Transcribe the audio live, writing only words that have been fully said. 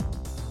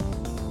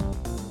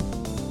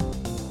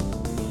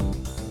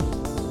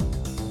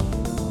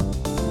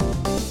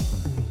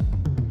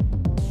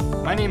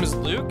name is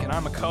Luke, and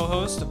I'm a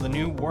co-host of the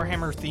new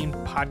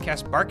Warhammer-themed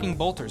podcast Barking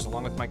Bolters,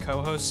 along with my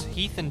co-hosts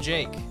Heath and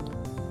Jake.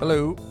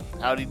 Hello.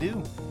 Howdy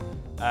do.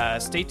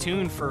 Stay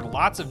tuned for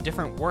lots of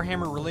different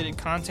Warhammer-related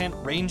content,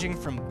 ranging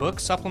from book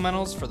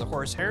supplementals for the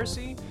Horus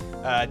Heresy,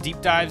 deep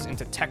dives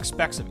into tech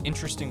specs of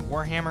interesting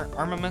Warhammer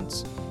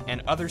armaments,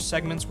 and other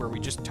segments where we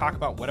just talk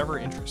about whatever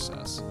interests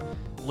us.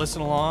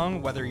 Listen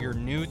along whether you're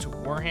new to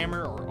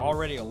Warhammer or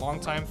already a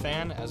longtime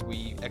fan as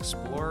we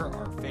explore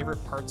our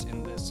favorite parts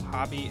in this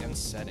hobby and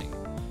setting.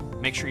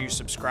 Make sure you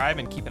subscribe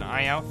and keep an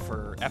eye out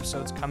for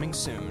episodes coming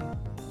soon.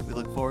 We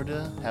look forward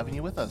to having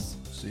you with us.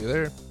 See you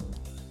there.